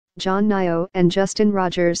John Niyo and Justin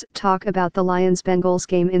Rogers talk about the Lions-Bengals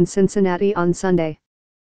game in Cincinnati on Sunday.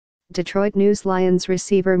 Detroit News Lions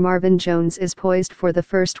receiver Marvin Jones is poised for the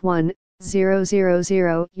first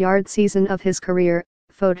 1,000-yard season of his career.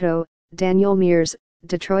 Photo, Daniel Mears,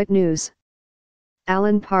 Detroit News.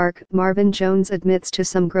 Allen Park. Marvin Jones admits to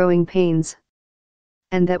some growing pains.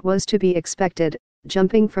 And that was to be expected,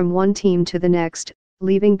 jumping from one team to the next,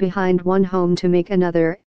 leaving behind one home to make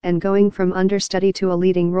another, and going from understudy to a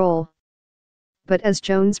leading role. But as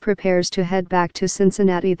Jones prepares to head back to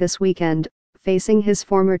Cincinnati this weekend, facing his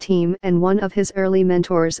former team and one of his early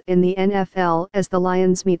mentors in the NFL as the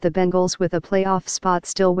Lions meet the Bengals with a playoff spot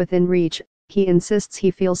still within reach, he insists he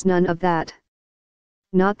feels none of that.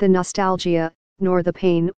 Not the nostalgia, nor the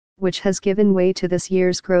pain, which has given way to this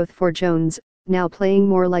year's growth for Jones, now playing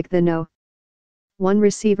more like the no. One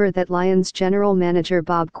receiver that Lions general manager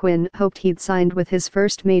Bob Quinn hoped he'd signed with his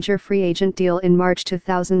first major free agent deal in March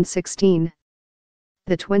 2016.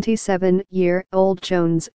 The 27-year-old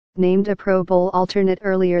Jones, named a Pro Bowl alternate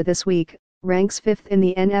earlier this week, ranks 5th in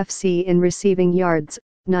the NFC in receiving yards,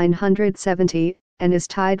 970, and is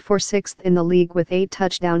tied for 6th in the league with 8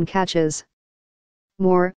 touchdown catches.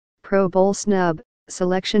 More, Pro Bowl snub,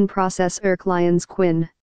 selection process irk Lions Quinn.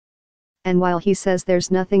 And while he says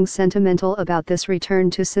there's nothing sentimental about this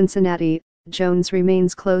return to Cincinnati, Jones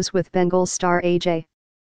remains close with Bengals star A.J.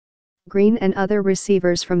 Green and other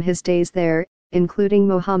receivers from his days there, including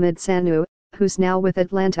Mohamed Sanu, who's now with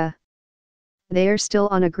Atlanta. They are still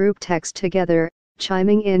on a group text together,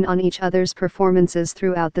 chiming in on each other's performances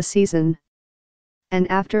throughout the season. And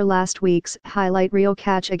after last week's highlight reel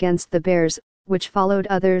catch against the Bears, which followed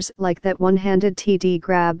others like that one-handed TD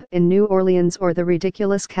grab in New Orleans or the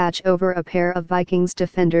ridiculous catch over a pair of Vikings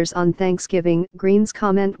defenders on Thanksgiving, Green's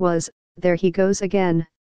comment was, "There he goes again."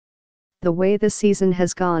 The way the season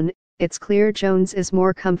has gone, it's clear Jones is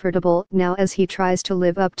more comfortable now as he tries to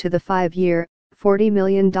live up to the 5-year, $40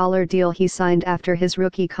 million deal he signed after his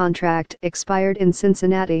rookie contract expired in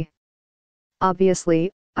Cincinnati.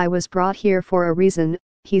 "Obviously, I was brought here for a reason,"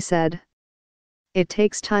 he said. It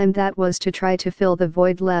takes time. That was to try to fill the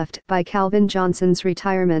void left by Calvin Johnson's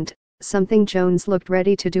retirement, something Jones looked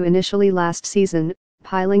ready to do initially last season,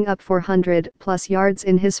 piling up 400-plus yards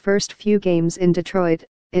in his first few games in Detroit,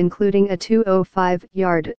 including a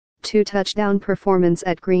 205-yard, 2-touchdown performance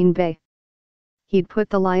at Green Bay. He'd put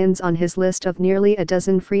the Lions on his list of nearly a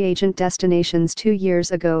dozen free agent destinations 2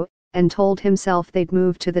 years ago, and told himself they'd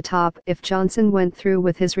move to the top if Johnson went through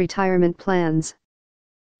with his retirement plans.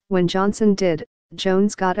 When Johnson did,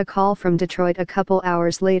 Jones got a call from Detroit a couple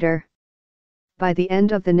hours later. By the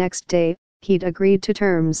end of the next day, he'd agreed to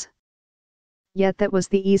terms. Yet that was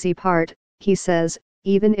the easy part, he says,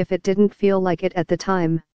 even if it didn't feel like it at the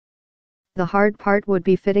time. The hard part would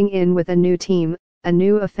be fitting in with a new team, a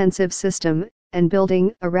new offensive system, and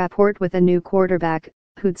building a rapport with a new quarterback,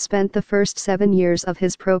 who'd spent the first 7 years of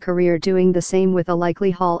his pro career doing the same with a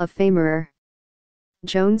likely Hall of Famer.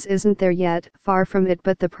 Jones isn't there yet, far from it,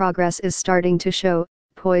 but the progress is starting to show,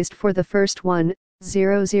 poised for the first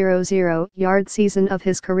 1,000-yard season of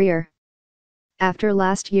his career. After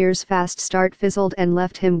last year's fast start fizzled and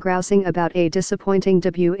left him grousing about a disappointing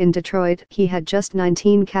debut in Detroit, he had just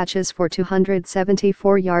 19 catches for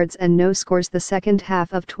 274 yards and no scores the second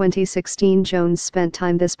half of 2016. Jones spent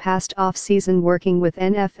time this past off-season working with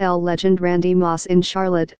NFL legend Randy Moss in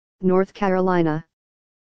Charlotte, North Carolina.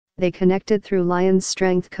 They connected through Lions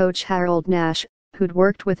strength coach Harold Nash, who'd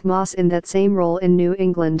worked with Moss in that same role in New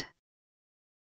England.